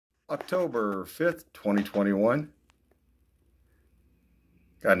October 5th, 2021.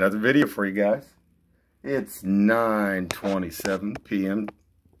 Got another video for you guys. It's 9:27 p.m.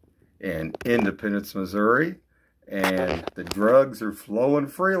 in Independence, Missouri, and the drugs are flowing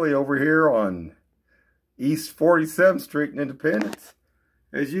freely over here on East 47th Street in Independence.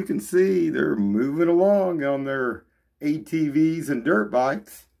 As you can see, they're moving along on their ATVs and dirt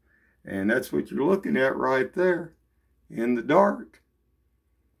bikes, and that's what you're looking at right there in the dark.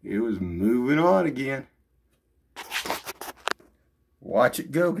 It was moving on again. Watch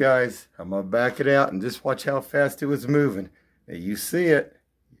it go, guys. I'm going to back it out and just watch how fast it was moving. Now you see it.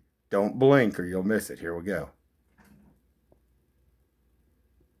 Don't blink or you'll miss it. Here we go.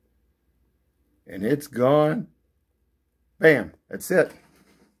 And it's gone. Bam. That's it.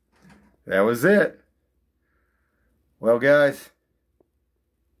 That was it. Well, guys,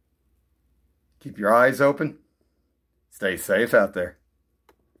 keep your eyes open. Stay safe out there.